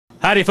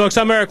Howdy, folks.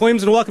 I'm Eric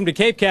Williams, and welcome to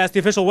CapeCast,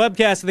 the official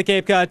webcast of the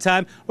Cape Cod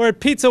Time. We're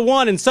at Pizza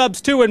 1 and Subs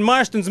 2 in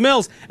Marston's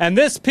Mills, and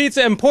this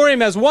pizza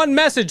emporium has one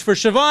message for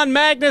Siobhan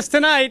Magnus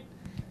tonight.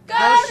 Go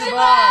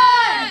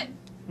Siobhan!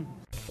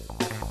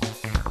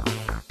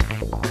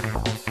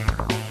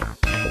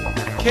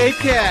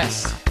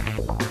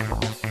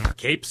 CapeCast.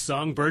 Cape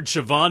songbird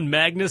Siobhan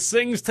Magnus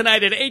sings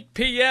tonight at 8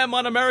 p.m.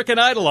 on American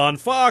Idol on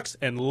Fox,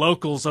 and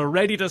locals are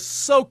ready to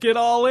soak it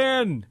all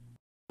in.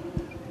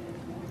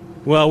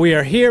 Well, we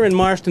are here in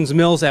Marston's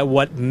Mills at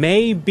what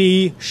may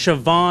be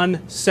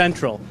Siobhan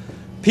Central.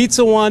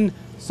 Pizza 1,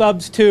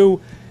 Subs 2,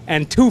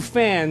 and 2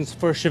 fans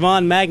for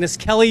Siobhan Magnus.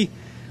 Kelly,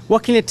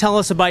 what can you tell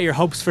us about your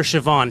hopes for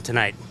Siobhan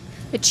tonight?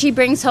 But she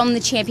brings home the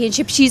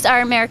championship. She's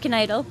our American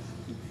Idol.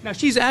 Now,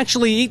 she's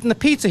actually eating the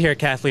pizza here,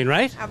 Kathleen,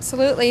 right?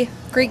 Absolutely.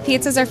 Greek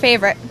pizza's our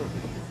favorite.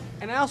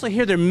 And I also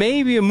hear there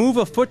may be a move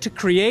afoot to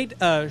create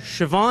a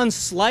Siobhan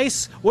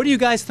slice. What are you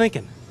guys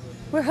thinking?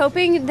 We're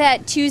hoping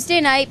that Tuesday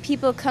night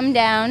people come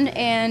down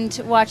and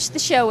watch the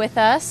show with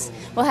us.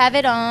 We'll have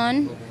it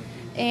on,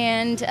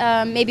 and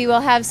maybe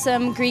we'll have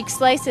some Greek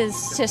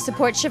slices to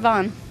support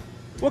Siobhan.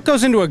 What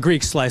goes into a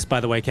Greek slice, by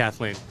the way,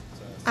 Kathleen?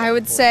 I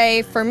would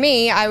say, for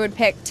me, I would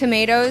pick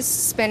tomatoes,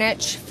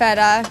 spinach,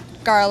 feta,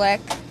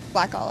 garlic,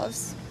 black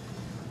olives.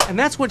 And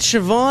that's what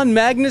Siobhan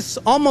Magnus,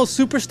 almost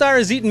superstar,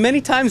 has eaten many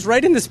times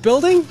right in this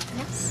building?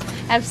 Yes,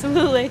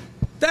 absolutely.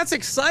 That's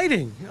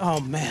exciting.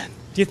 Oh, man.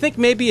 Do you think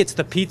maybe it's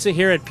the pizza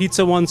here at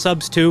Pizza 1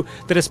 Subs 2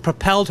 that has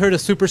propelled her to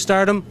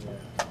superstardom?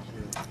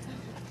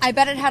 I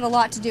bet it had a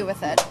lot to do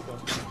with it.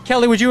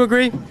 Kelly, would you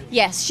agree?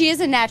 Yes, she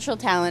is a natural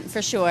talent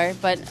for sure,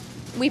 but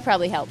we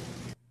probably help.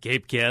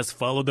 CapeCast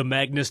followed the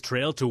Magnus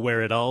trail to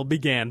where it all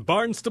began,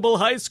 Barnstable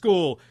High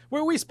School,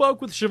 where we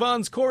spoke with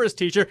Siobhan's chorus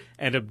teacher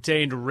and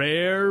obtained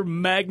rare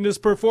Magnus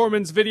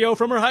performance video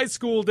from her high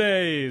school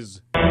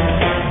days.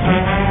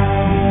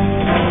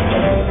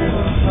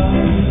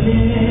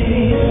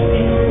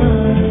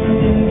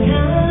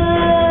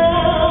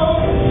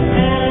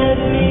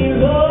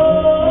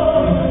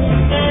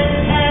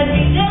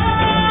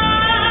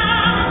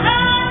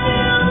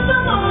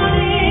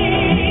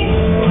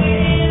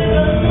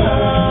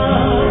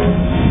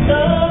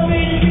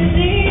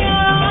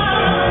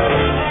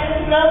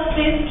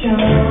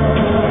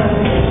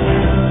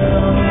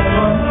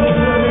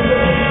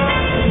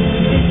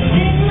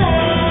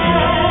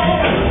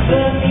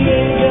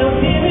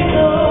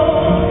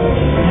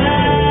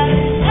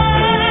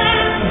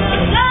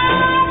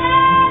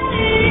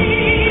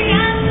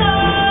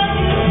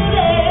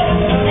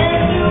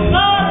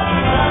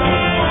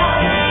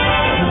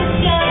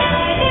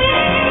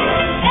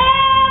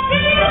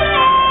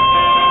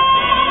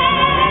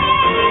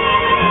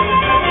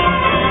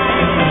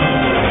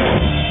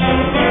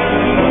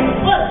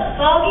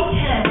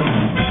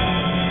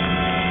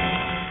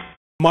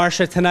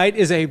 Marcia, tonight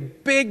is a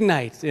big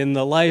night in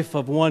the life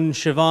of one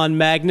Siobhan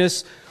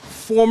Magnus,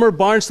 former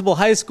Barnstable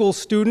High School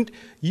student.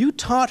 You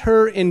taught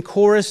her in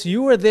chorus.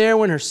 You were there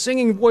when her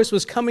singing voice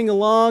was coming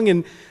along.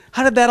 And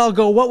how did that all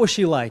go? What was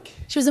she like?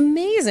 She was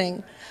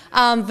amazing.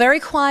 Very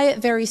quiet,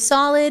 very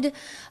solid,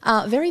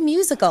 very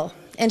musical.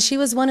 And she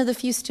was one of the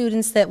few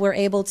students that were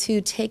able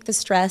to take the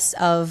stress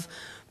of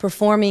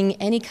performing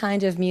any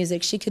kind of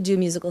music. She could do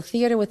musical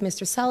theater with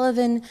Mr.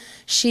 Sullivan.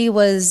 She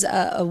was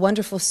a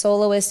wonderful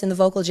soloist in the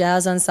vocal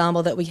jazz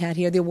ensemble that we had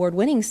here, the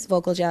award-winning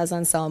vocal jazz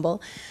ensemble.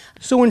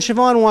 So when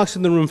Siobhan walks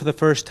in the room for the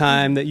first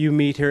time that you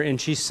meet her and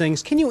she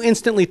sings, can you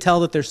instantly tell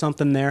that there's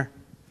something there?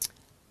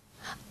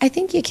 I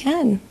think you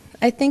can.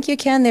 I think you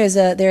can. There's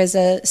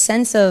a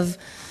sense of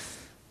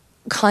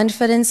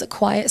confidence, a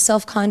quiet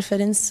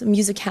self-confidence,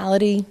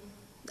 musicality.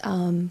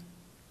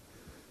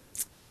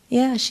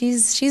 Yeah,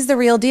 she's the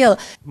real deal.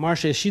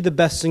 Marcia, is she the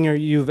best singer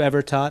you've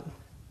ever taught?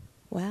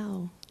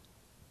 Wow.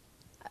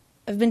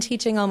 I've been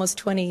teaching almost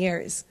 20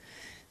 years,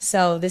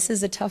 so this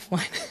is a tough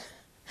one.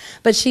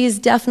 But she's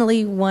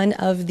definitely one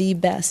of the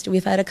best.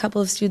 We've had a couple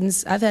of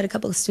students, I've had a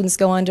couple of students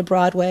go on to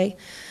Broadway.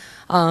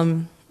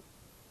 But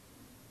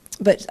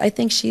I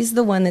think she's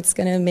the one that's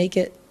going to make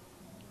it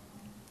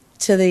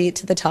to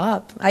the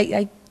top.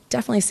 I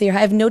definitely see her.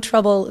 I have no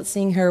trouble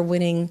seeing her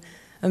winning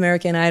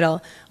American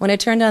Idol. When I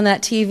turned on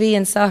that TV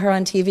and saw her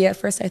on TV, at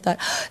first I thought,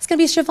 oh, it's going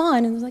to be Siobhan.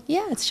 And I was like,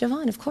 yeah, it's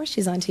Siobhan. Of course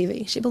she's on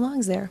TV. She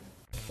belongs there.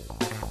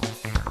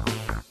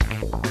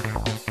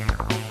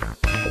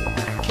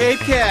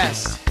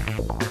 CapeCast.